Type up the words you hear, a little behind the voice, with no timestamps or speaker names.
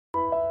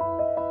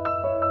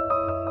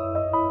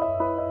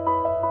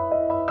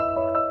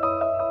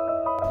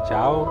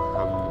Ciao,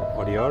 I'm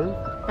Oriol.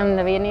 I'm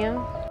Lavinia.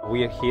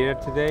 We are here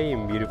today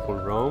in beautiful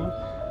Rome,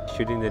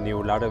 shooting the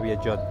new Laura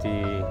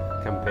Biagiotti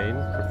campaign,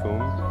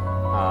 perfume,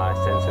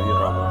 Essenza di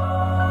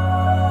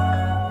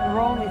Roma.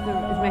 Rome is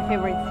my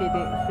favorite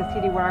city. It's the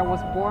city where I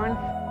was born.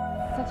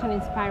 Such an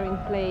inspiring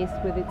place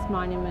with its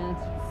monuments,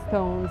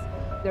 stones.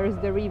 There is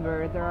the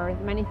river. There are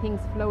many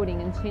things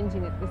floating and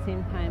changing at the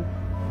same time.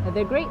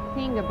 The great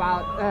thing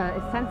about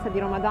Essenza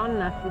di Roma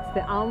Donna, it's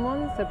the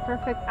almonds, a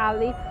perfect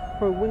alley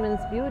for women's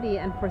beauty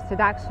and for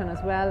seduction as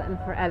well, and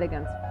for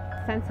elegance.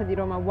 Essenza di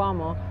Roma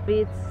Uomo,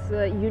 its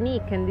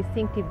unique and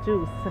distinctive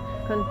juice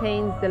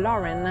contains the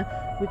lauren,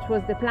 which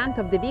was the plant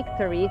of the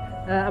victory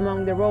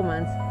among the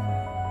Romans.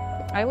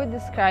 I would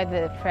describe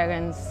the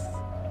fragrance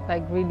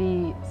like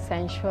really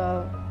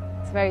sensual.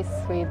 It's very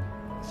sweet.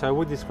 So I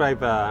would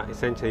describe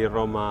Essenza di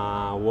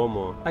Roma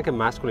Uomo like a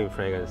masculine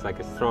fragrance, like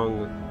a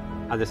strong,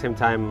 at the same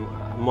time,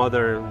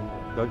 modern.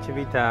 Dolce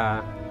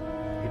Vita,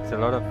 it's a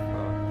lot of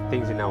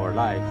things in our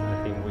lives.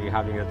 I think we're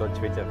having a Dolce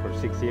Vita for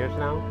 6 years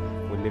now.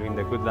 We're living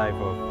the good life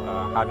of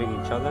having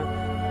each other.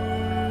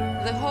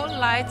 The whole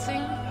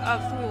lighting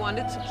we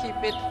wanted to keep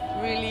it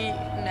really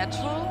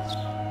natural.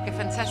 A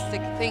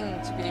fantastic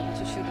thing to be able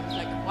to shoot in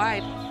black and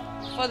white.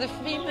 For the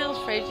female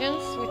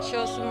fragrance, we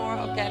chose a more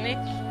organic,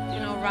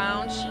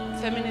 round,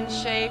 feminine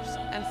shapes.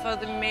 And for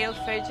the male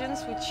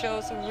fragrance, we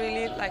chose a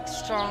really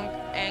strong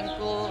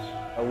angle.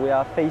 We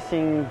are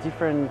facing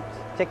different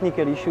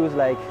technical issues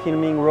like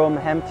filming Rome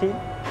empty,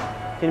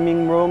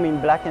 filming Rome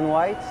in black and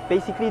white.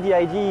 Basically, the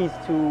idea is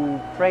to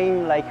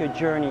frame like a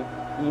journey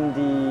in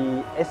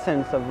the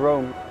essence of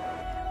Rome.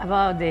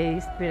 About the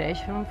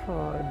inspiration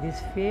for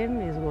this film,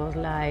 it was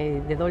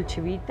like the Dolce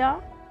Vita.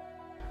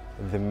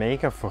 The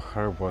makeup for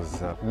her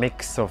was a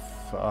mix of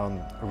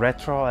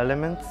retro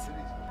elements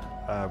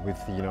with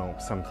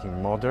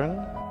something modern.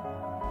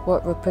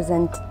 What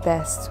represented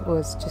best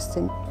was just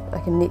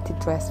like a knitted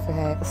dress for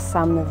her, a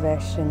summer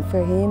version.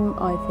 For him,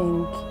 I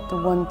think I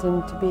want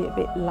him to be a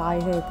bit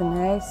lighter than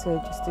her,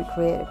 so just to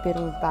create a bit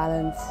of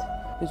balance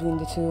between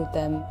the two of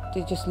them.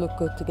 They just look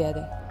good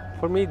together.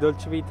 For me,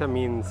 Dolce Vita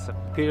means a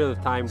period of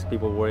times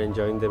people were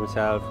enjoying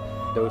themselves.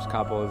 Those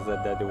couples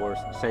that they were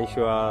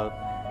sensual,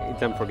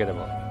 it's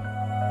unforgettable.